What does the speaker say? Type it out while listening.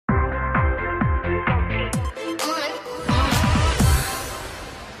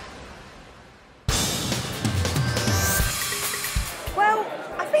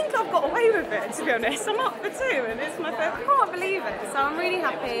be honest. I'm up for 2 and it's my first. I can't believe it. So I'm really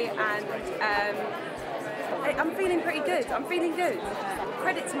happy and I'm feeling pretty good. I'm feeling good.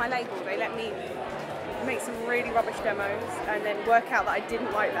 Credit to my label. They let me make some really rubbish demos and then work out that I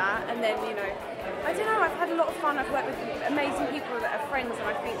didn't like that. And then, you know, I don't know, I've had a lot of fun. I've worked with amazing people that are friends and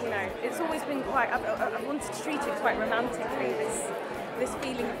I think, you know, it's always been quite, I've wanted to treat it quite romantically, this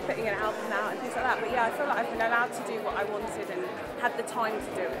feeling of putting an album out and things like that. But yeah, I feel like I've been allowed to do what I wanted and had the time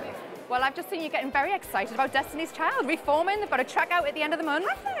to do it. Well, I've just seen you getting very excited about Destiny's Child reforming. They've got a track out at the end of the month.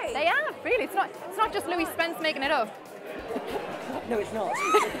 Have they? They have, really. It's not just Louis Spence making it up. No, it's not. I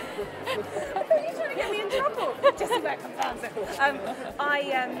thought you were trying to get me in trouble. Jessie Ware comes down.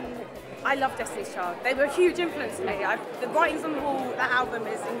 I love Destiny's Child. They were a huge influence to me. The Writings on the Wall, that album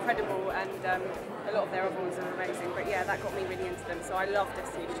is incredible, and a lot of their other ones are amazing. But yeah, that got me really into them, so I love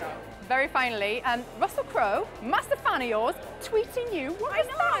Destiny's Child. Very finally, Russell Crowe, massive fan of yours, tweeting you. What was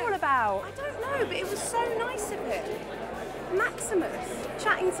that all about? I don't know, but it was so nice of him. Maximus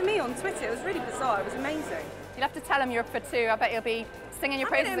chatting to me on Twitter. It was really bizarre. It was amazing. You'll have to tell him you're up for 2. I bet he'll be singing your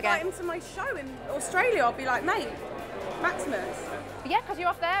praises again. I'm going to invite him to my show in Australia. I'll be like, mate, Maximus. But yeah, because you're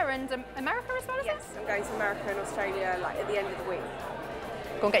off there and America as well, is it? Yes, I'm going to America and Australia like at the end of the week.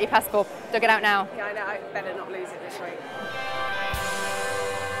 Go and get your passport. Dug it out now. Yeah, I know. I better not lose it this week.